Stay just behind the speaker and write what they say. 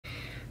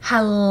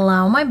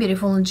Hello, my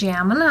beautiful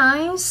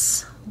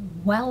Geminis.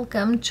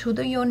 Welcome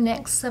to your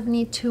next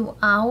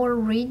 72-hour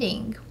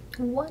reading.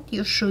 What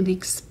you should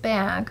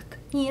expect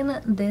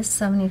in these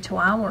 72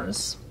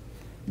 hours.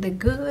 The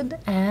good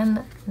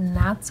and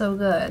not so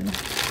good.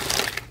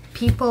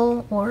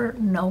 People or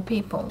no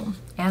people.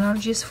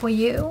 Energies for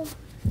you?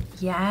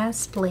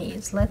 Yes,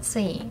 please. Let's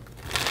see.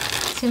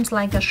 Seems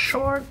like a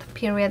short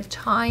period of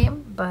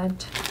time,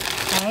 but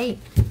hey,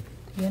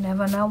 you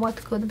never know what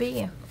could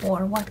be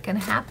or what can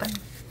happen.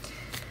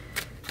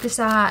 This is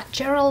a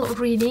general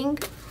reading,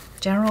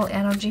 general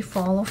energy for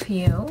all of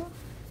you.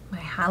 I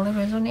highly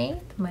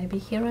resonate, maybe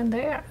here and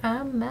there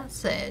a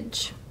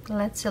message.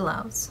 Let's see,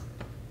 loves.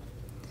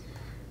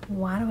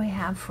 What do we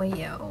have for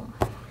you?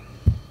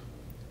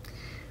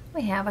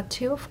 We have a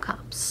Two of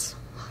Cups.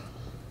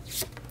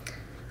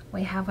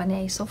 We have an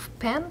Ace of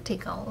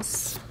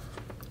Pentacles.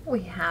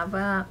 We have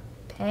a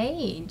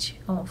Page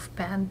of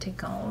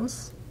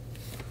Pentacles.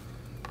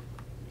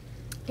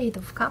 Eight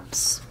of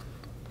Cups.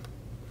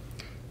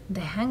 The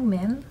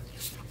Hangman,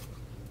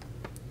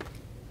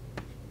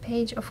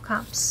 Page of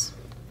Cups,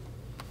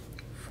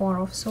 Four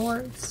of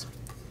Swords,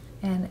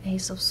 and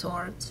Ace of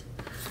Swords.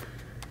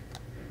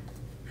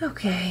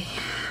 Okay,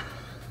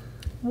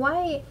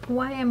 why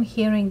I'm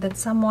hearing that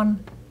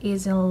someone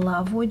is in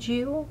love with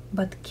you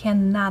but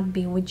cannot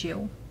be with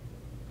you,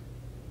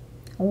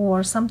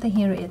 or something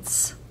here,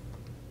 it's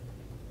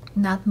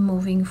not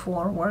moving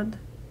forward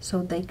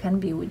so they can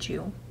be with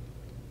you.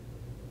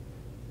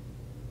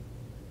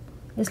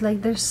 It's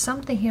like there's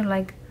something here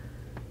like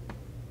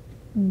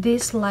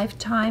this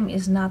lifetime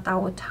is not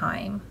our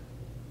time.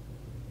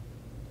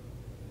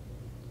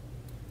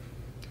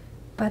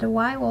 But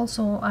why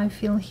also I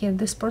feel here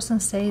this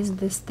person says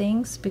these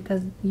things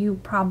because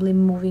you probably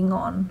moving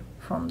on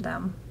from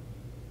them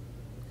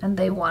and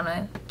they want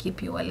to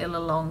keep you a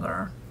little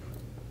longer.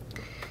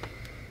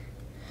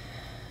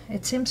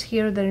 It seems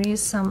here there is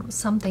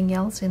something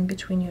else in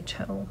between you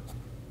two.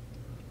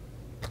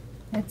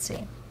 Let's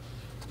see.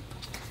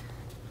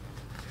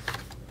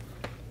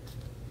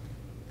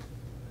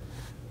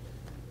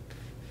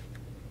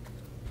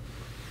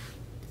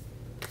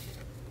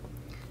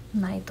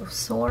 Knight of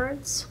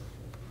Swords,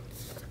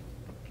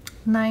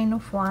 Nine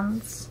of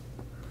Wands,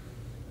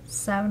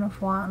 Seven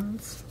of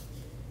Wands,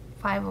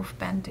 Five of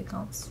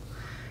Pentacles.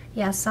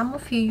 Yeah, some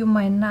of you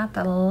might not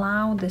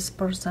allow this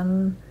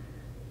person.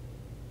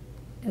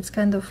 It's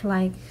kind of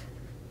like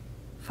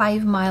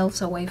 5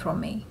 miles away from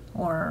me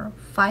or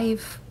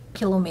 5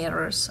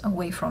 kilometers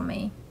away from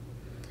me,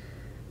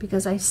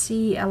 because I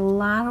see a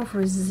lot of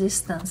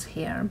resistance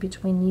here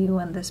between you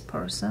and this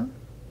person,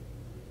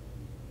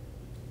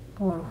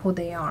 or who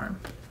they are.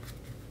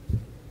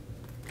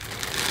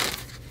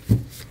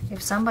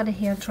 If somebody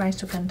here tries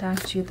to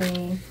contact you,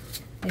 they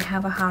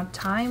have a hard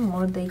time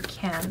or they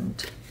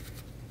can't.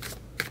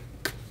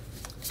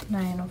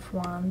 Nine of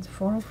Wands,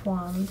 Four of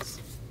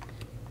Wands,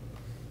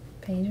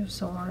 Page of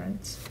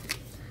Swords.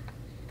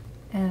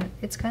 And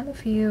it's kind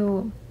of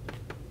you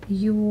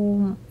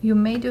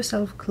made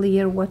yourself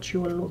clear what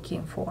you were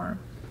looking for.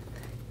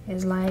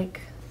 It's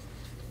like,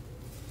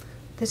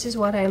 this is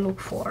what I look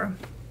for.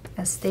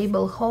 A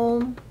stable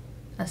home,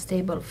 a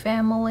stable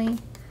family,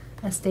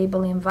 a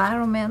stable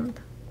environment.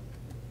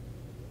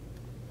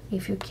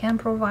 If you can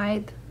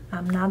provide,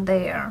 I'm not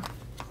there.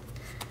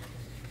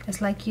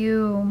 It's like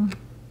you've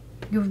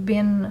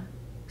been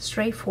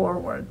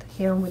straightforward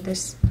here with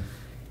this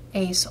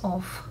Ace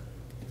of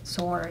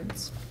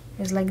Swords.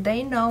 It's like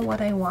they know what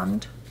I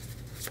want.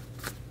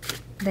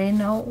 They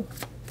know.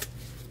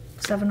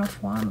 Seven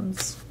of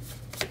Wands,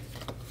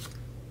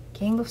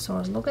 King of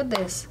Swords. Look at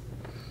this.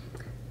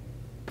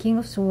 King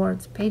of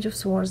Swords, Page of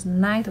Swords,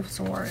 Knight of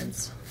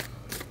Swords.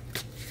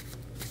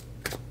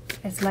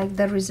 It's like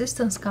the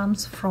resistance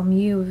comes from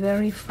you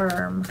very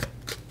firm.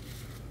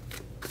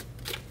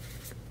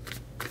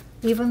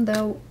 Even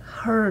though it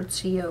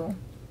hurts you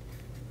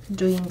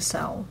doing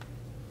so.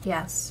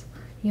 Yes,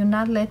 you're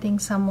not letting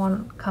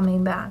someone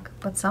coming back,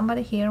 but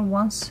somebody here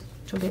wants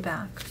to be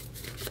back.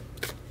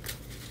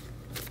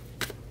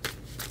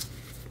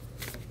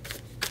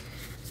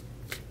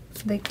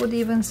 They could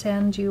even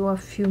send you a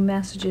few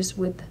messages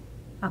with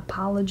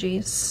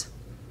apologies.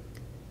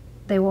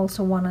 They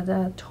also wanted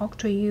to talk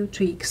to you,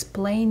 to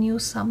explain you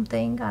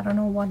something. I don't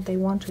know what they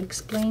want to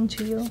explain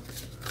to you.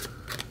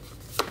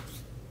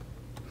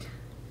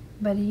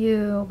 But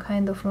you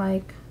kind of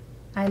like,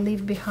 I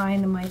leave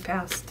behind my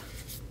past.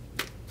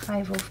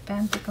 Five of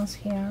Pentacles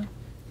here,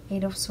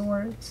 Eight of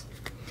Swords.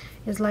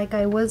 It's like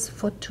I was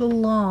for too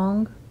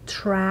long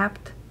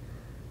trapped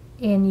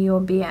in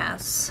your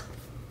BS.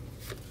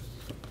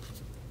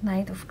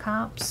 Knight of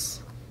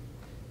Cups,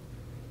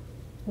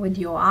 with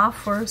your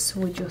offers,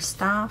 with your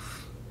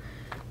stuff.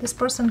 This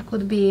person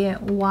could be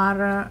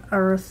water,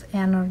 earth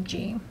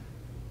energy.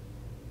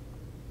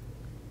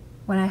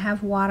 When I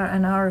have water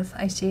and earth,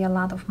 I see a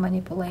lot of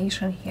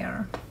manipulation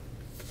here.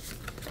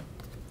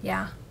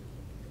 Yeah,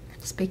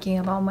 speaking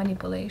about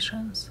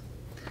manipulations.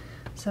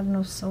 Seven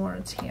of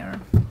Swords here.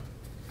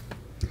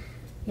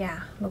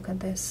 Yeah, look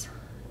at this.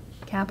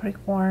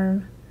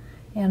 Capricorn,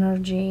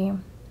 energy,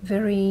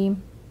 very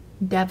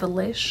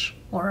devilish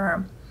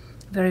or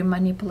very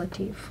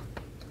manipulative.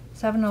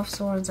 Seven of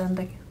Swords and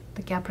the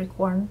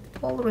Capricorn.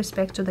 All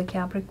respect to the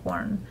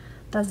Capricorn.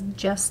 That's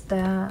just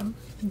the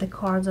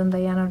cards and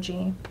the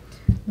energy.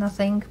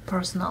 Nothing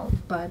personal,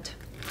 but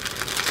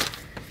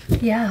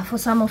yeah, for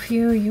some of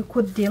you, you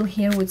could deal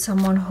here with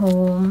someone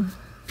who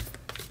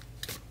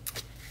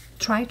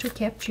try to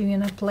keep you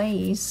in a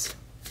place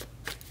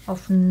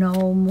of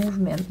no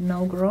movement,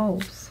 no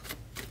growth.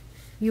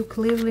 You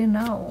clearly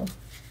know.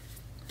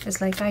 It's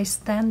like, I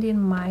stand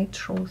in my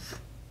truth.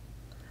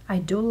 I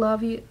do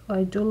love you,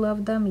 I do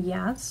love them,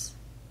 yes.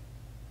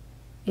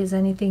 Is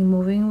anything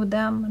moving with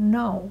them?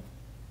 No.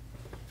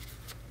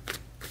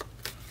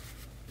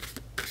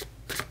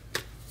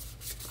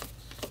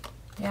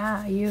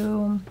 Yeah,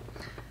 you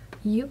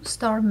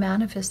start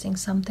manifesting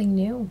something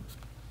new.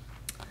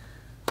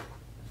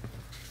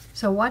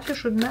 So what you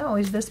should know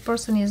is this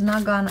person is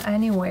not gone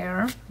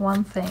anywhere,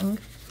 one thing.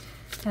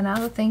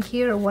 Another thing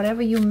here,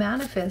 whatever you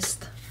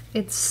manifest,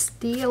 it's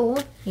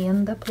still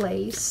in the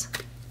place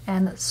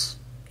and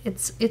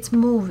it's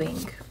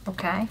moving,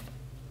 okay?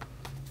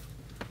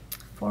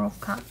 Four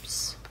of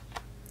Cups,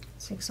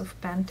 Six of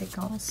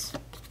Pentacles,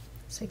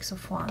 Six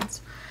of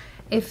Wands.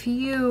 If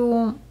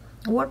you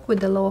work with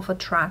the law of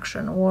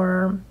attraction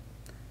or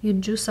you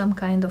do some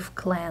kind of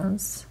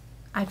cleanse,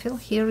 I feel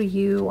here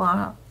you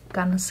are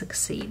gonna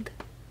succeed.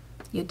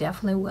 You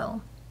definitely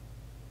will.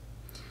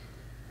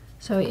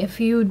 So if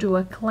you do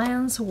a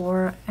cleanse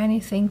or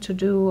anything to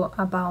do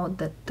about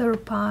the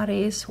third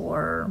parties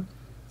or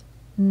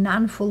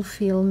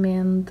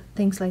non-fulfillment,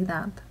 things like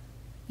that,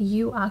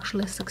 you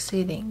actually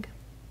succeeding.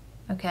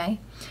 Okay,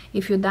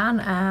 if you done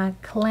a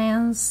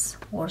cleanse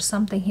or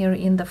something here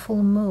in the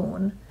full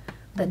moon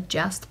that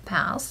just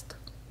passed,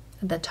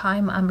 at the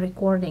time I'm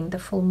recording, the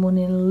full moon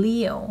in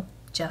Leo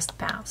just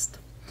passed,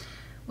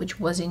 which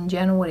was in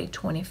January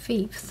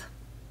 25th.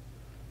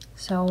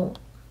 So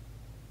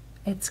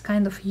it's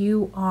kind of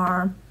you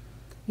are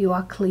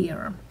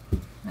clear,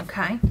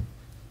 okay?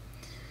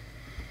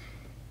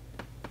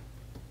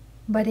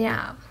 But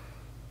yeah,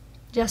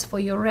 just for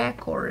your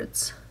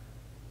records,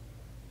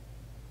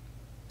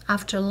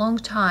 after a long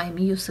time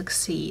you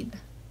succeed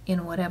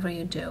in whatever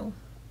you do,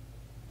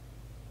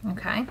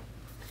 okay?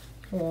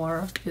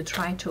 Or you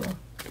try to.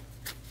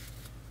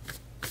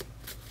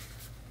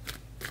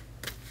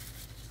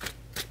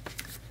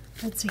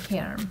 Let's see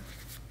here.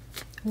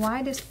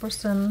 Why this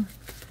person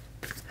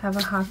have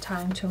a hard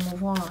time to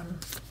move on?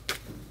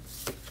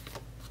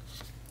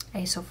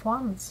 Ace of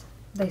Wands.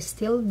 They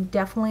still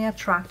definitely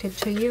attracted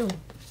to you.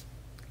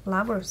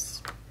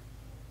 Lovers.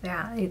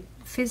 Yeah,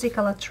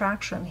 physical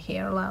attraction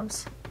here,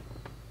 loves.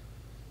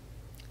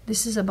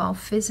 This is about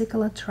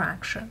physical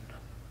attraction.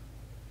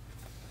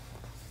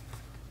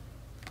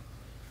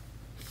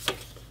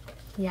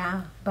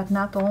 Yeah, but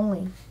not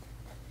only.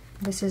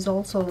 This is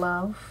also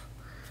love.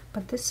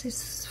 But this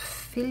is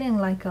feeling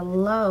like a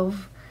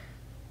love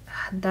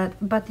that,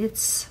 but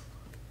it's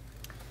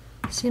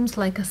seems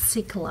like a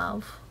sick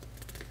love.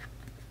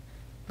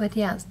 But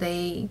yes,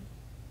 they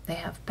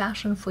have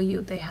passion for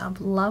you, they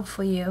have love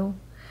for you.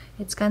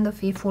 It's kind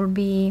of, if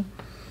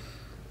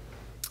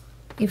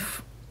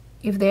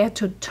they had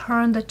to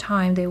turn the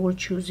time, they will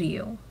choose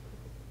you.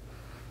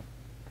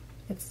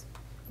 It's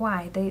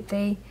why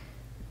they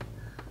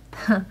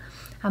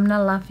I'm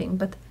not laughing,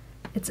 but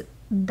it's,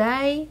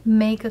 they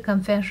make a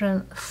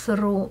confession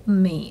through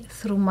me,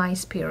 through my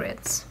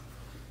spirits.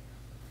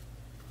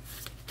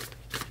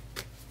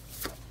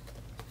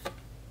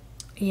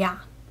 Yeah,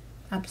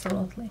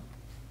 absolutely.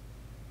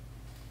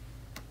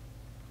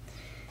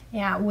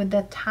 Yeah, with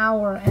the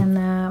Tower and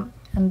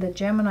the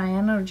Gemini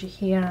energy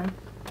here,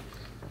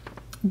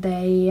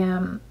 they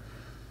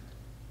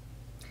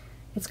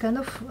it's kind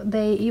of,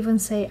 they even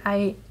say,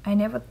 I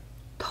never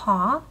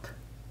thought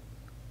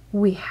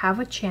we have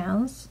a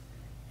chance,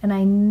 and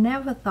I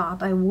never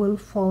thought I will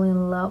fall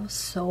in love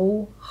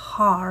so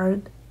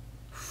hard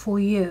for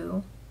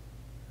you.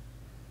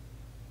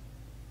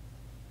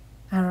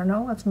 I don't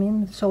know what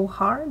means so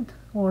hard,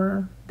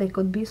 or they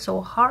could be so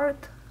hard,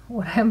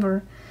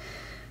 whatever.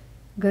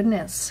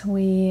 Goodness,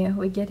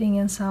 we're getting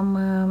in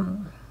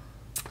some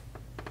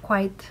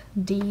quite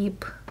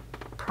deep,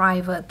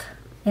 private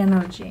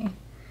energy,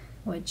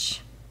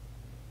 which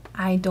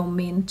I don't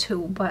mean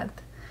to, but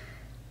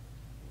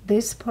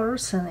this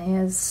person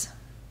is,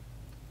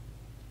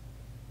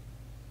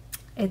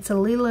 it's a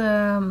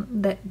little,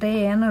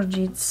 their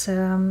energy, it's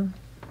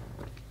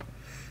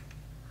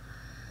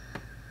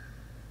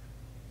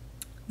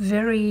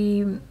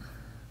very,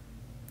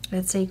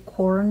 let's say,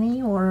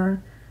 corny,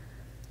 or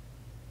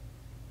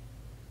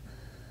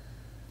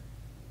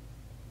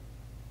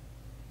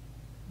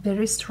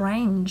very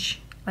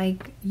strange.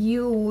 Like,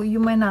 you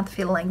might not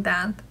feel like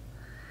that,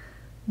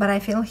 but I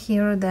feel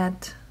here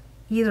that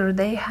either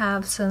they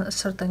have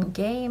certain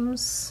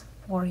games,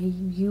 or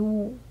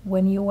you,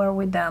 when you were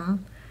with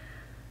them,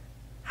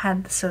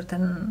 had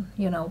certain,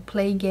 you know,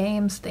 play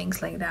games,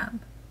 things like that.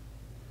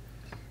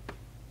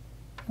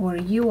 Or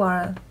you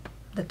are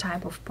the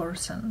type of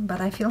person, but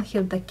I feel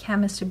here the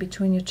chemistry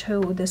between you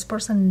two, this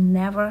person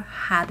never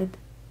had it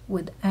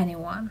with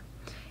anyone.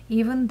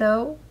 Even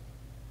though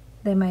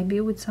they might be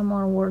with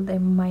someone, or they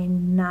might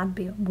not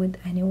be with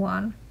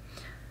anyone,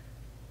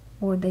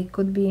 or they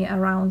could be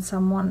around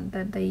someone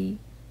that they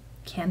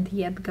can't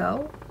yet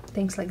go,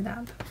 things like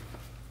that.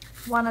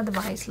 One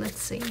advice,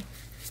 let's see.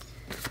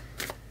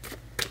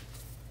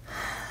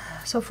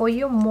 So for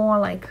you, more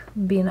like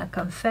being a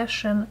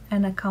confession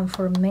and a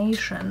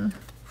confirmation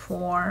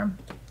for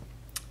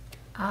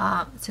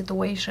a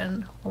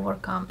situation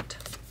overcome.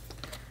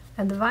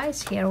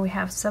 Advice here, we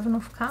have 7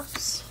 of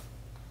Cups,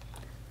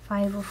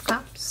 5 of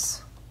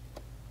Cups,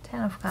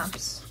 10 of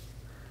Cups,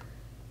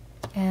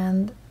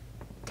 and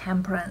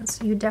Temperance.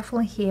 You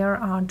definitely here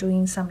are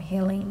doing some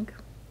healing,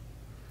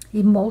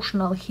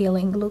 emotional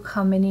healing. Look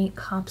how many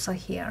cups are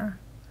here.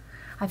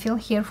 I feel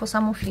here for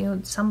some of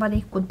you,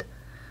 somebody could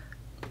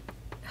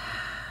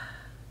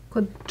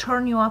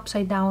turn you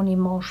upside down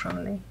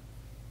emotionally.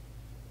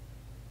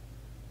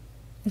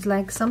 It's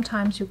like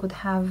sometimes you could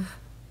have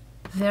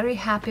very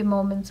happy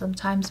moments,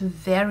 sometimes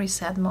very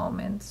sad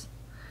moments.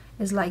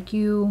 It's like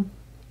you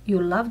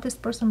love this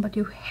person, but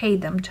you hate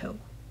them too,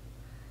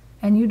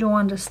 and you don't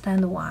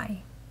understand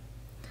why.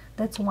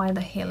 That's why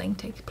the healing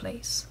takes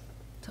place.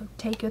 So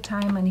take your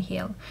time and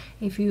heal.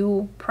 If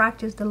you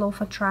practice the law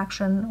of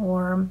attraction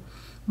or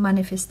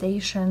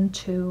manifestation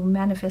to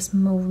manifest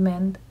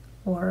movement,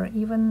 or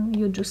even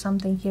you do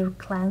something here,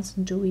 cleanse,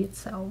 do it,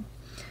 so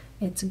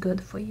it's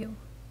good for you.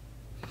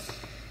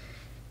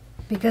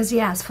 Because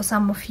yes, for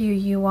some of you,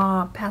 you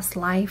are past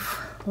life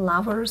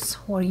lovers,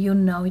 or you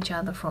know each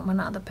other from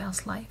another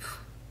past life.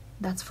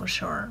 That's for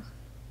sure.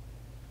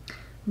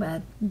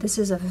 But this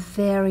is a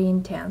very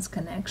intense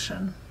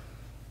connection.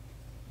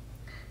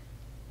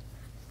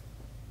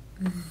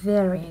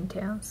 Very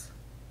intense.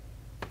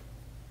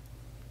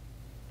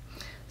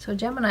 So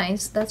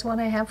Geminis, that's what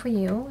I have for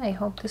you. I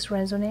hope this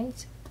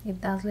resonates. If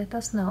it does, let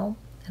us know,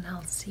 and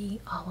I'll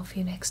see all of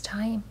you next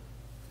time.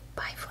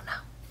 Bye for now.